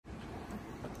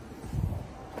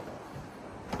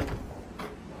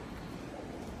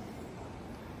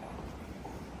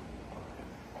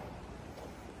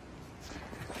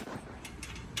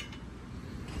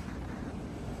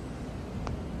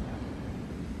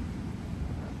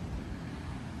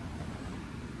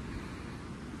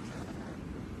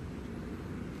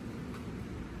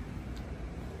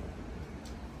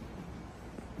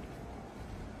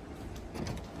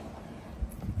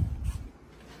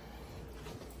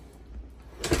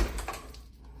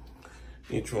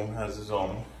Each room has its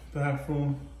own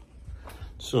bathroom.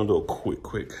 Just gonna do a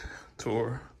quick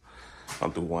tour. I'll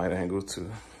do wide angle too.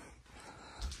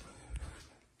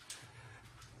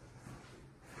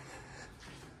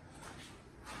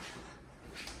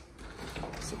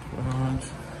 It's a garage.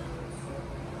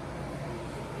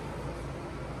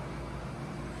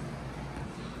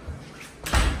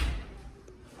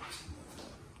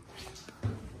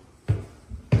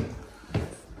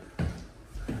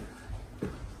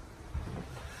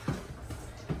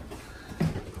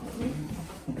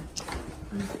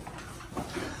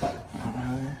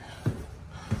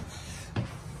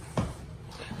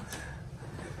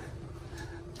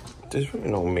 There's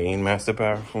really no main master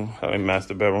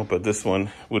bedroom, but this one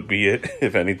would be it,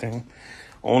 if anything.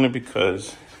 Only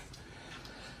because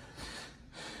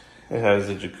it has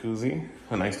a jacuzzi,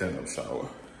 a nice stand-up shower.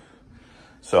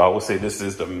 So I would say this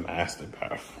is the master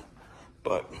bath,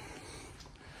 but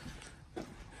look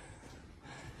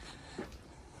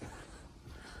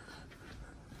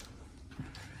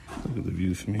at the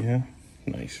views from here.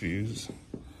 Nice views.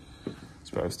 This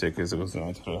private staircase that goes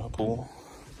down to the pool.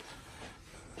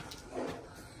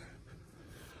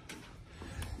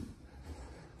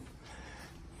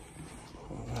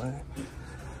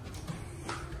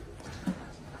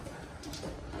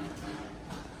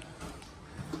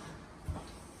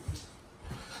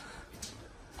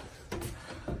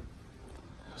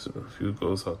 So a few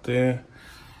goes out there.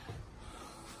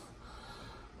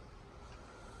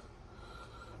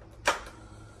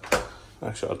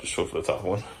 Actually, I'll just show for the top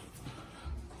one.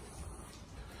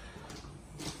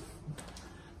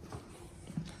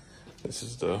 This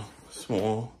is the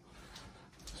small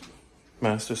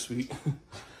master suite,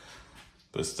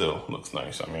 but still looks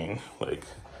nice. I mean, like,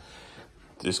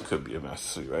 this could be a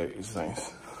master suite, right? It's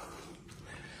nice.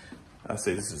 I'd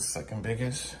say this is the second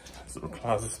biggest. It's a little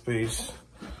closet space.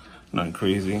 Not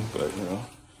crazy, but you know.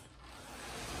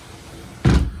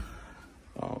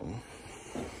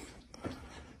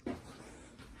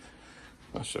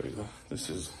 I'll show you this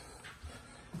is,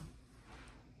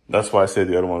 that's why I said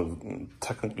the other one was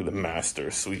technically the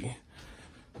master suite.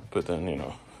 But then, you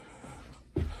know.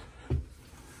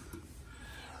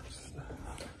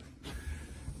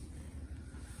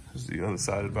 This is the other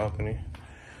side of the balcony.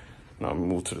 Now we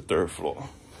move to the third floor,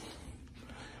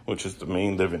 which is the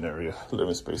main living area,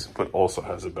 living space, but also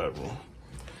has a bedroom.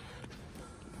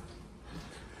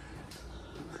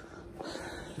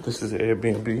 This is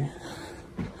Airbnb.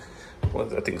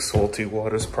 Well, I think Salty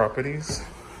Waters Properties.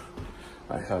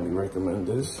 I highly recommend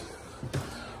this.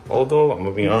 Although, I'm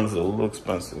gonna be honest, it's a little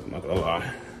expensive, I'm not gonna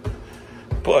lie.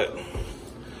 But,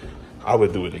 I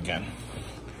would do it again.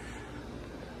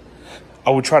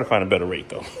 I would try to find a better rate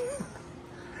though.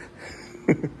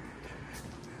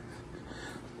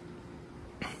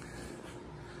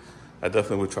 I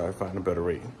definitely would try to find a better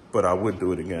rate, but I would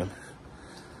do it again.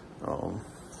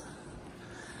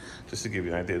 Just to give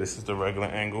you an idea, this is the regular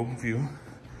angle view.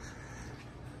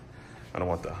 I don't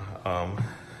want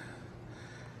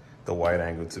the wide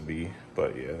angle to be,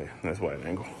 but yeah, that's wide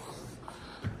angle.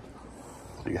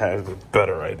 So you have a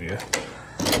better idea.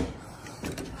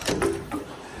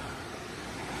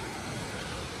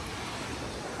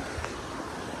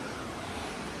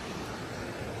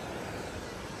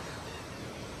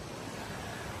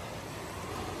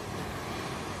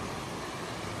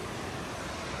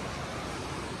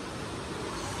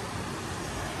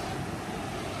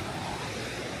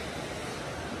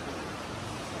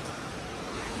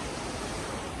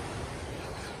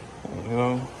 You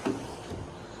know,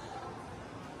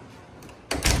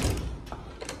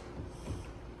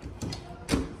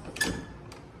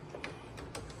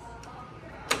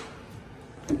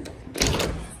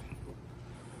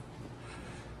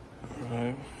 all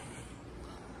right.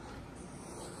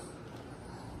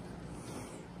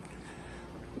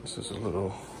 This is a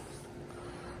little.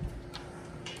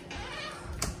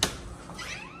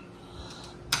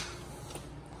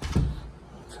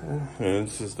 Okay, and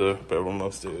this is the bedroom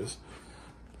upstairs.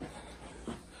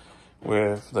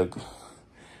 Where, like,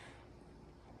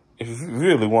 if you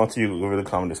really want to, you can really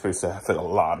accommodate space to fit a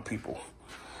lot of people.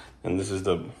 And this is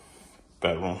the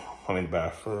bedroom,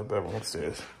 bath for the bedroom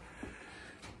upstairs.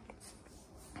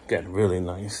 Again, really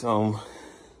nice. I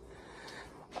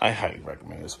highly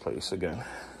recommend this place again.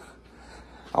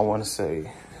 I want to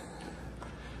say,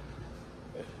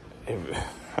 I'm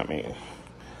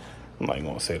not even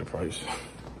gonna say the price.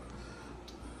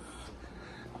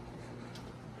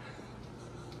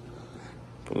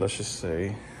 But let's just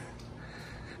say,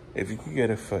 if you can get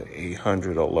it for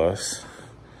 $800 or less,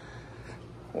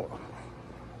 well,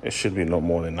 it should be no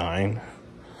more than $9.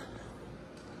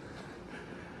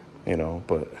 You know,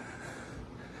 but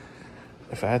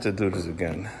if I had to do this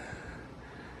again,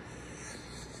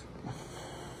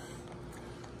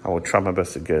 I would try my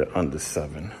best to get it under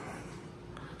 7.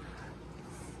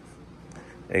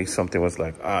 Something was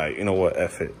like, all right, you know what,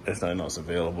 F it. There's nothing else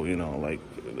available, you know, like,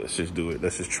 let's just do it.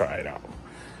 Let's just try it out.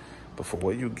 But for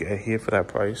what you get here for that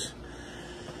price,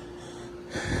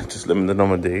 just limit the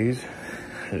number of days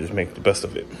and just make the best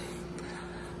of it.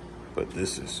 But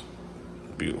this is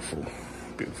beautiful,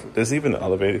 beautiful. There's even an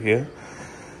elevator here,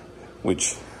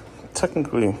 which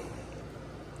technically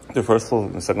the first floor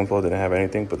and the second floor didn't have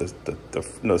anything, but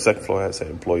the second floor had said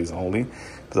employees only,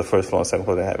 but the first floor and second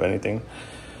floor didn't have anything.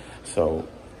 So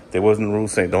there wasn't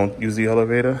rules saying don't use the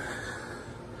elevator,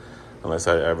 unless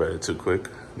I read it too quick.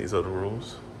 These are the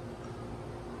rules.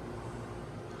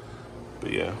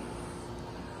 But yeah.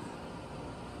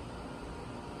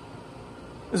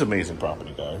 It's amazing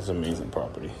property, guys. It's amazing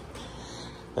property.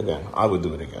 Again, I would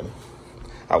do it again.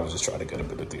 I would just try to get a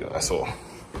better deal, that's all.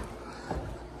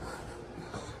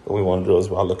 What we want to do is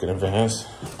while look in advance,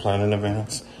 plan in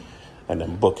advance, and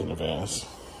then book in advance.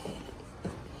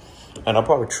 And I'll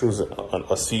probably choose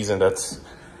a season that's,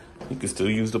 you can still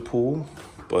use the pool,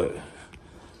 but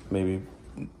maybe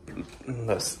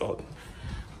less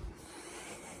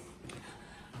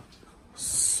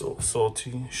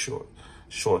salty,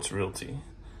 shorts realty.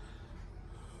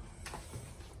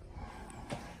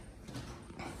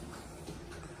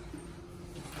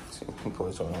 See,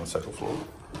 employees on the second floor.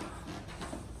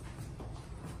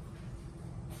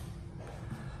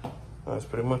 That's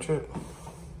pretty much it.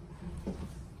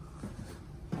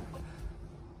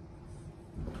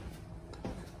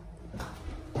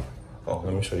 Oh,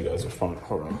 let me show you guys the front.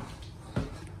 Hold on.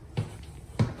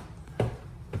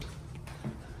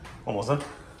 Almost done?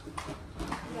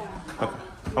 Yeah.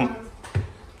 Okay.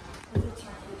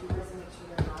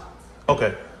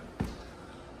 Okay.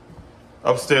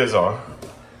 Upstairs are.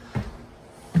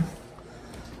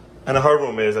 And her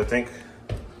room is, I think.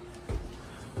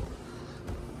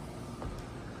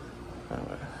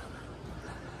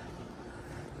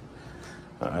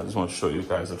 I just want to show you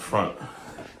guys the front.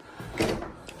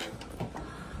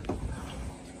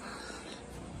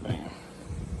 Bam.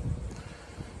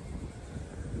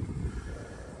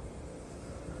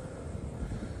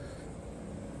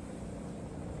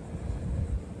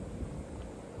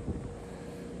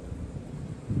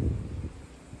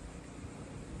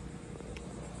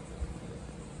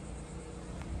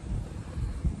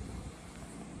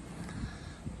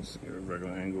 Let's get a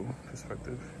regular angle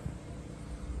perspective.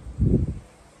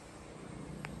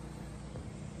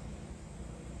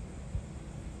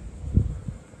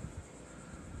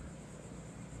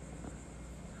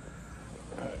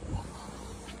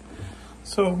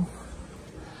 So,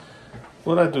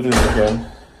 would I do this again?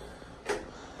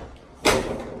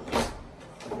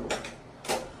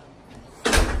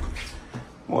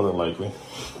 More than likely.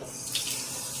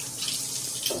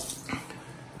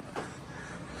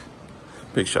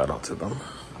 Big shout out to them.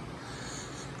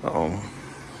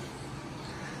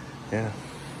 Yeah.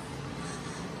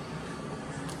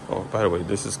 Oh, by the way,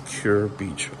 this is Kure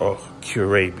Beach. Oh,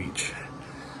 Kure Beach.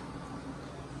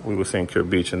 We were saying Kure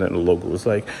Beach, and then the logo was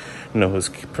like, no, it's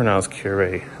pronounced Kure.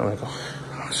 I'm like, oh,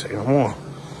 I'll say no more.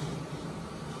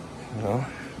 You know?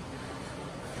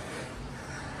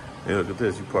 Hey, look at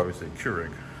this. You probably say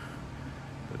Keurig.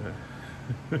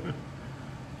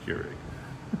 Keurig.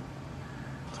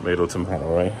 Tomato,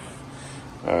 tomato, right?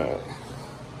 All right.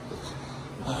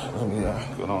 Let me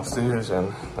go downstairs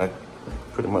and I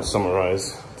pretty much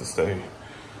summarize this day.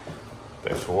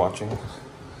 Thanks for watching.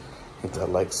 Hit that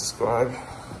like, subscribe.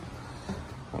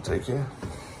 I'll take care.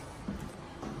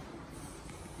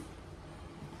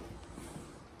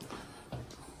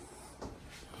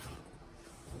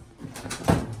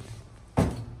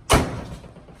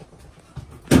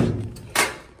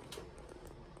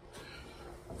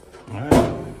 All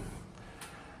right.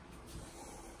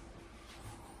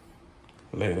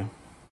 Later.